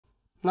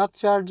Not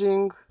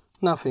charging,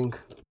 nothing.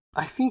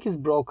 I think it's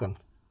broken.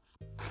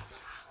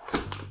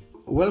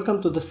 Welcome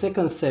to the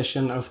second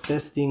session of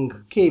testing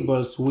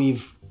cables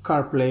with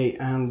CarPlay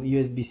and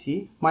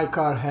USB-C. My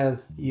car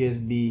has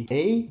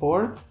USB-A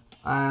port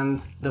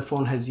and the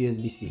phone has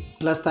USB-C.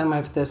 Last time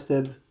I've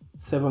tested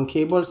 7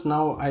 cables,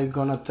 now I'm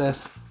gonna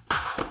test,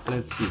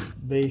 let's see,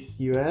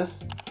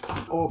 Baseus,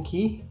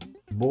 Aukey,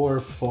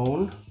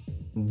 Borfone,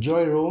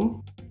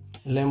 Joyroom,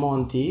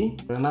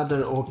 Lemontti,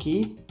 another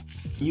Aukey,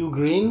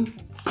 Ugreen,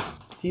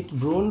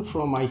 Sittbrunn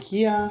from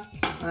Ikea,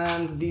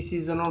 and this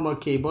is a normal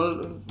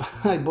cable.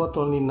 I bought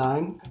only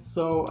 9,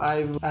 so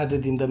I've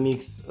added in the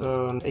mix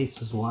an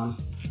ASUS one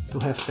to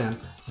have 10.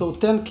 So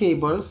 10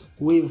 cables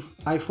with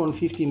iPhone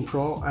 15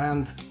 Pro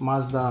and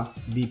Mazda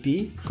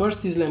BP.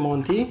 First is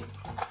Lemontti,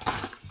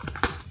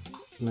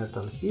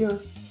 metal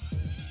here,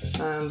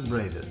 and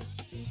braided.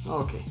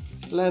 Okay,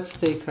 let's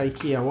take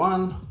Ikea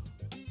one,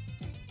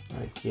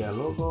 Ikea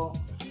logo,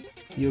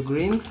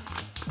 Ugreen,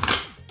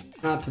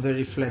 not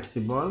very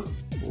flexible,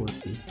 we'll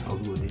see how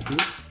good it is.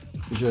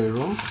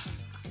 Joyroom,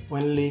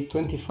 only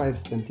 25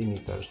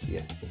 centimeters,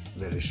 yeah, it's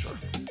very short.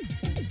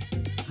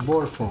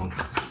 Borfone,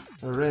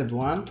 a red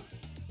one.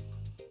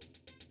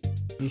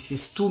 This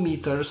is 2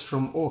 meters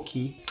from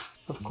Aukey.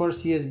 Of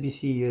course,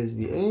 USB-C,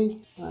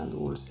 USB-A, and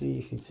we'll see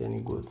if it's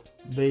any good.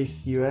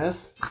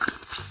 Baseus,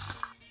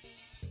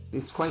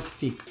 it's quite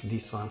thick,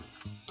 this one.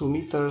 2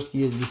 meters,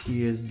 USB-C,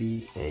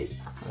 USB-A.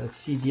 Let's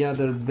see the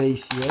other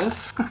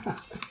Baseus.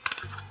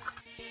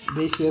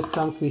 Baseus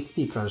comes with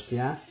stickers,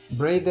 yeah?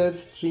 Braided,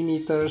 3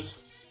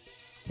 meters,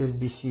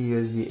 USB-C,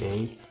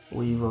 USB-A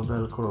with a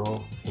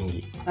Velcro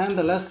thingy. And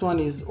the last one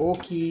is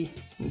Aukey.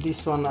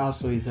 This one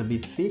also is a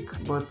bit thick,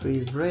 but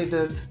is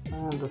braided,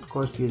 and of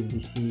course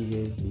USB-C,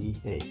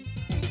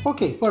 USB-A.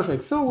 Okay,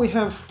 perfect. So we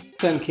have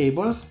 10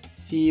 cables.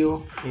 See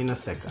you in a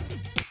second.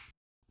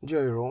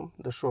 Joyroom,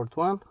 the short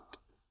one,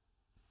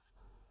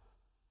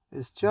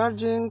 is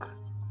charging.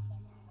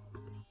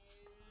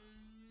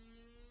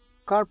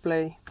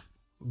 CarPlay,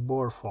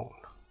 Borfone,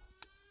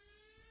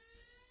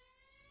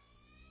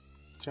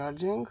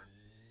 charging.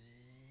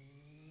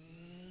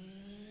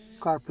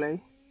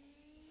 CarPlay,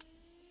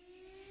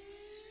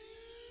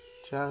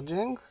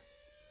 charging.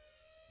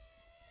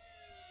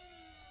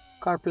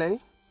 CarPlay,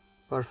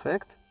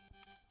 perfect.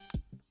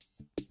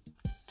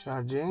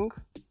 Charging.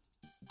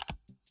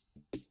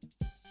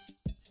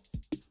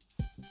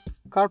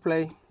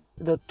 CarPlay,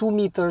 the 2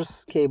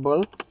 meters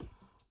cable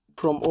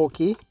from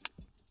Aukey,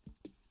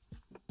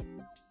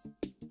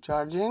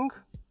 charging.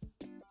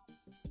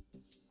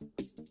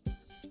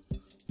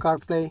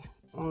 CarPlay,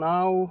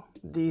 now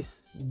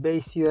this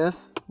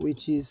Baseus,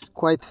 which is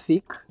quite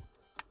thick.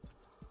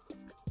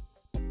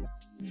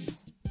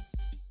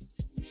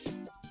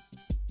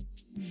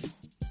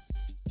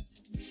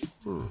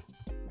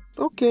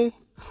 Okay,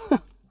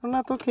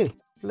 not okay.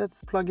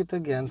 Let's plug it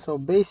again. So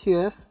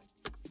Baseus,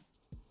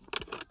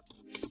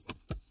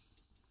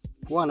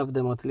 one of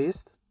them at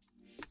least.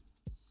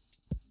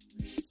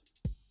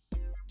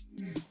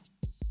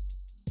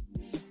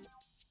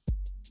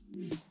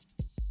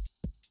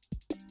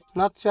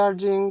 Not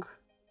charging,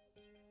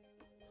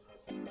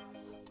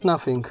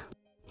 nothing.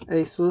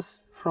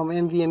 ASUS from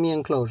NVMe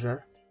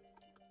enclosure.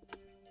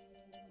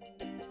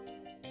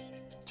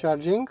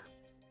 Charging.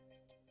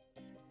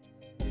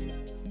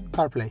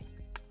 CarPlay.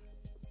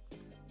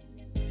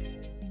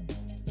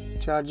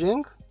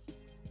 Charging.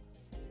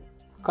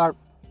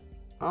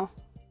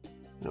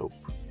 Nope.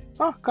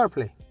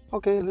 CarPlay.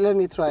 Okay, let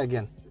me try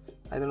again.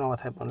 I don't know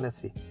what happened.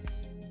 Let's see.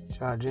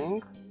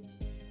 Charging.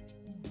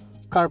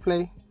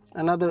 CarPlay.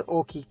 Another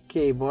Aukey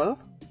cable.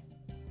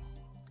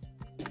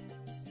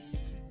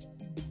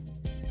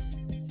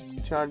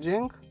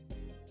 Charging.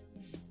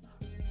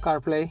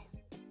 CarPlay.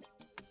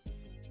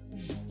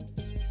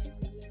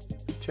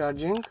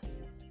 Charging.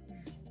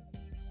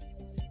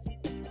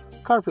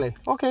 CarPlay.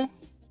 Okay.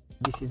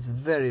 This is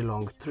very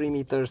long. 3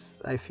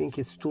 meters. I think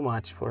it's too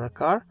much for a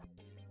car.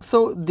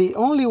 So the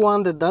only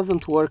one that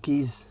doesn't work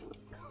is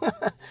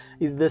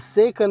is the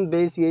second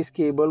Baseus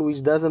cable,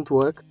 which doesn't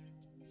work.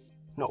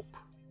 Nope.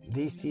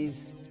 This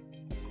is,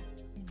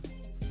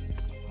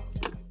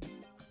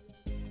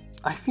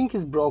 I think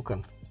it's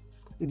broken.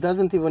 It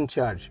doesn't even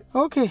charge.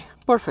 Okay,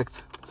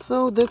 perfect.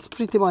 So that's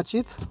pretty much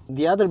it.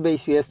 The other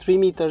Baseus, 3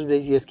 meters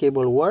Baseus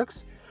cable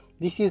works.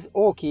 This is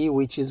Aukey,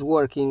 which is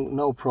working,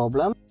 no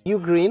problem.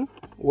 Ugreen,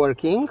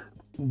 working.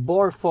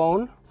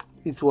 Borfone,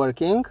 it's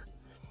working.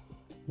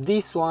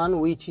 This one,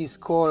 which is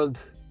called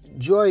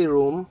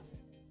Joyroom,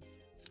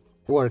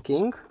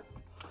 working.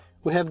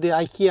 We have the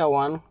Ikea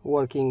one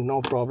working,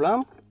 no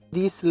problem.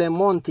 This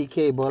Lemontti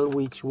cable,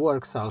 which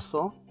works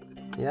also,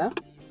 yeah.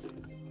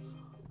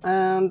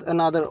 And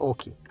another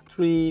Aukey.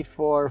 3,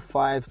 4,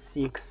 5,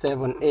 6,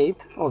 7, 8.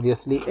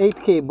 Obviously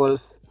 8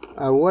 cables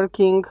are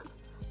working.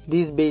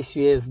 This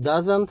Baseus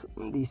doesn't.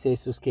 This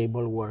ASUS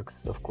cable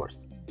works, of course.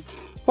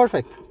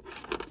 Perfect.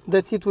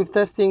 That's it with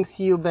testing.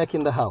 See you back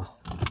in the house.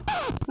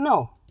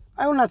 No,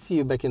 I will not see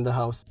you back in the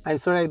house. I'm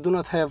sorry, I do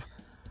not have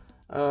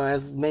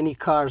as many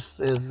cars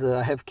as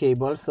I have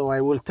cables, so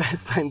I will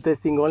test. I'm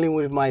testing only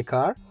with my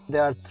car.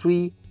 There are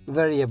 3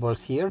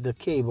 variables here: the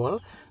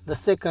cable, the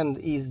second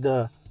is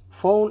the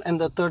phone, and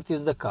the third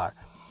is the car.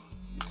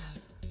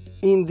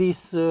 In this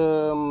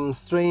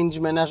strange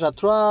ménage à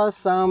trois,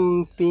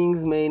 some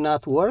things may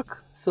not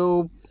work,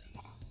 so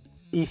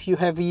if you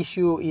have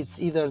issue, it's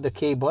either the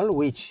cable,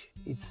 which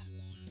it's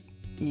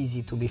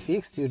easy to be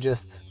fixed, you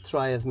just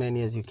try as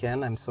many as you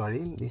can. I'm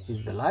sorry, this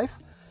is the life.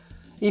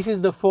 If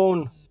it's the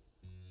phone,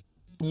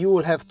 you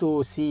will have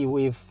to see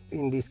with,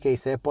 in this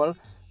case, Apple.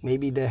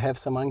 Maybe they have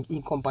some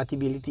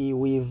incompatibility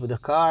with the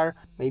car,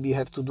 maybe you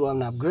have to do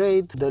an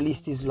upgrade. The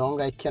list is long,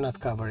 I cannot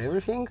cover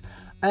everything.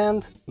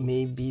 And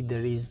maybe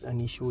there is an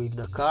issue with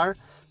the car,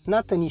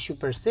 not an issue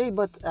per se,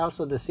 but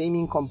also the same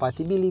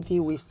incompatibility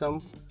with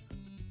some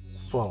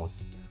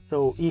phones.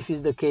 So if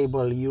it's the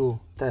cable, you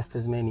test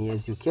as many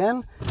as you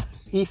can.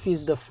 If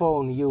it's the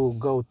phone, you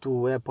go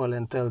to Apple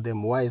and tell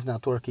them why it's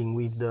not working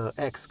with the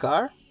X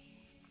car.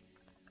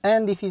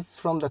 And if it's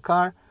from the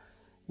car,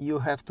 you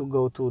have to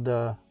go to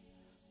the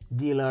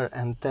dealer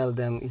and tell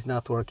them it's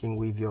not working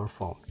with your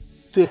phone.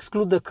 To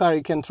exclude the car,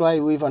 you can try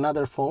with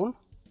another phone.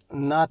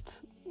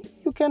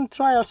 You can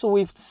try also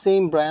with the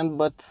same brand,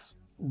 but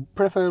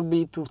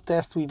preferably to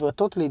test with a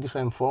totally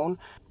different phone.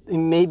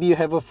 Maybe you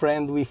have a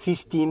friend with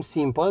 15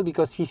 simple,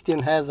 because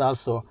 15 has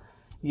also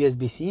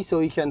USB-C, so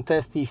you can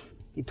test if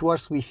it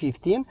works with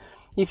 15.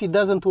 If it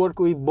doesn't work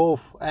with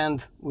both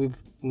and with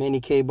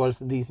many cables,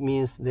 this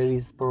means there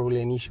is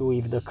probably an issue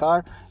with the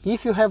car.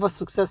 If you have a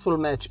successful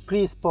match,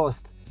 please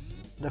post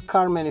the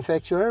car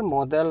manufacturer,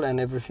 model and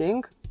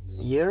everything,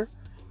 year,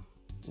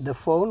 the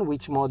phone,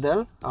 which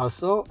model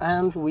also,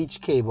 and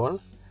which cable.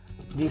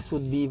 This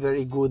would be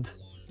very good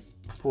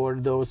for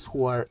those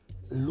who are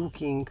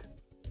looking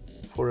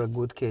for a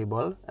good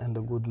cable and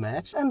a good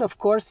match. And of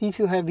course, if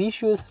you have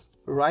issues,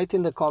 write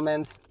in the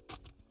comments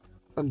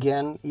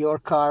again your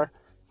car,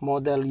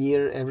 model,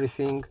 year,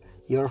 everything,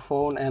 your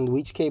phone, and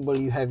which cable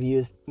you have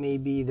used.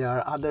 Maybe there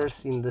are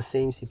others in the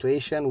same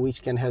situation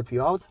which can help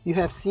you out. You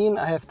have seen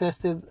I have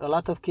tested a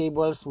lot of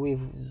cables with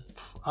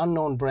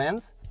unknown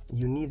brands.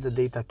 You need the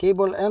data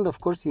cable, and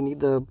of course you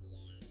need a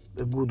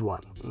good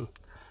one.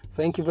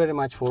 Thank you very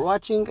much for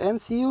watching,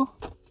 and see you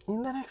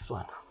in the next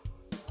one.